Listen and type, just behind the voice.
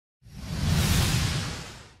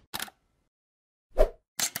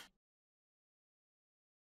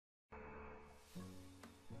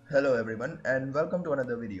Hello everyone and welcome to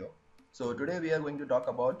another video. So today we are going to talk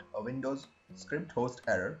about a Windows script host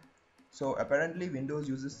error. So apparently Windows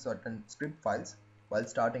uses certain script files while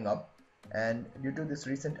starting up, and due to this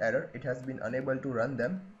recent error it has been unable to run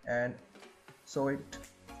them, and so it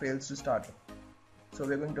fails to start up. So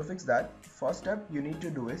we're going to fix that. First step you need to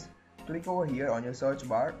do is click over here on your search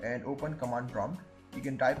bar and open command prompt. You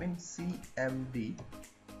can type in cmd.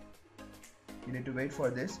 You need to wait for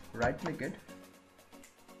this, right click it,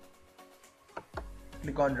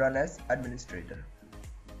 click on Run as Administrator.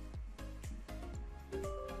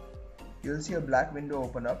 You'll see a black window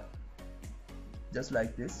open up just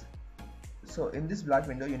like this. So in this black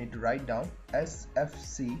window you need to write down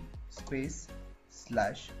sfc space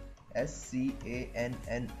slash scannow.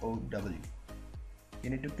 You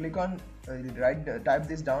need to click on type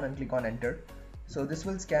this down and click on enter. So this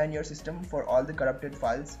will scan your system for all the corrupted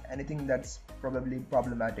files, anything that's probably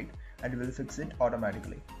problematic, and it will fix it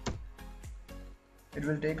automatically. It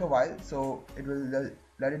will take a while, so it will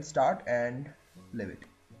let it start and leave it.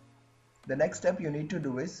 The next step you need to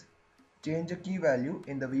do is change a key value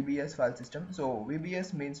in the VBS file system. So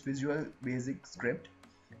VBS means Visual Basic Script.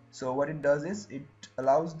 So what it does is it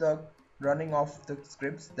allows the running of the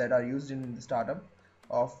scripts that are used in the startup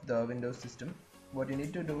of the Windows system. What you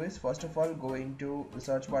need to do is first of all go into the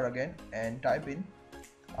search bar again and type in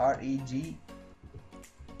regedit.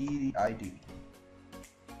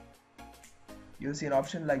 You'll see an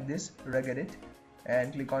option like this, regedit,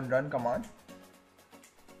 and click on run command.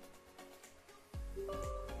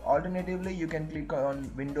 Alternatively, you can click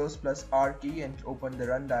on Windows plus R key and open the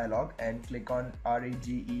run dialog and click on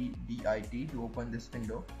regedit to open this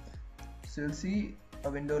window. So you'll see a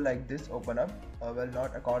window like this open up, well,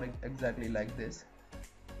 not according exactly like this.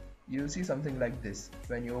 You'll see something like this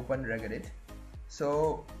when you open regedit.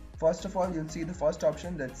 So first of all you'll see the first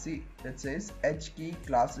option that says HKey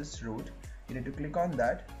classes root. You need to click on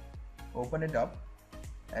that, open it up,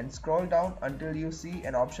 and scroll down until you see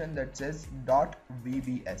an option that says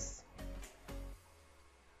 .vbs.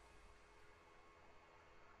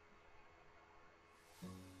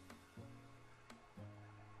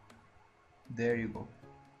 There you go.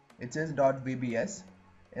 It says .vbs.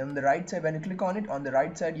 And on the right side, when you click on it, on the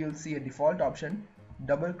right side you'll see a default option.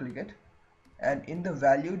 Double click it, and in the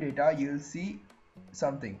value data you'll see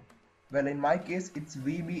something. Well, in my case it's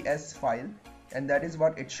VBSFile, and that is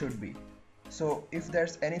what it should be. So if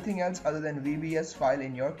there's anything else other than VBSFile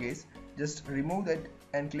in your case, just remove it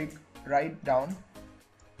and write down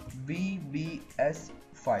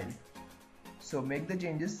VBSFile. So make the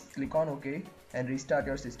changes, click on OK, and restart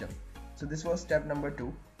your system. So this was step number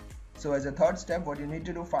 2. So as a third step, what you need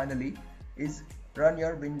to do finally is run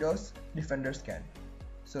your Windows Defender scan.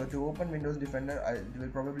 So to open Windows Defender, it will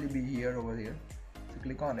probably be over here. So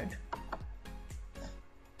click on it.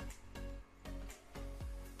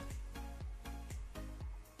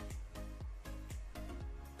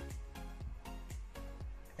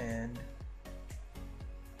 And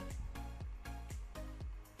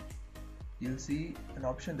you'll see an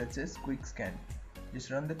option that says quick scan. Just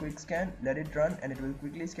run the quick scan, let it run, and it will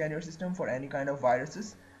quickly scan your system for any kind of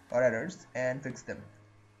viruses or errors and fix them.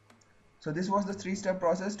 So this was the 3-step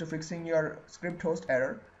process to fixing your script host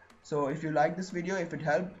error. So if you like this video, if it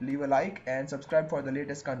helped, leave a like and subscribe for the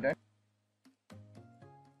latest content.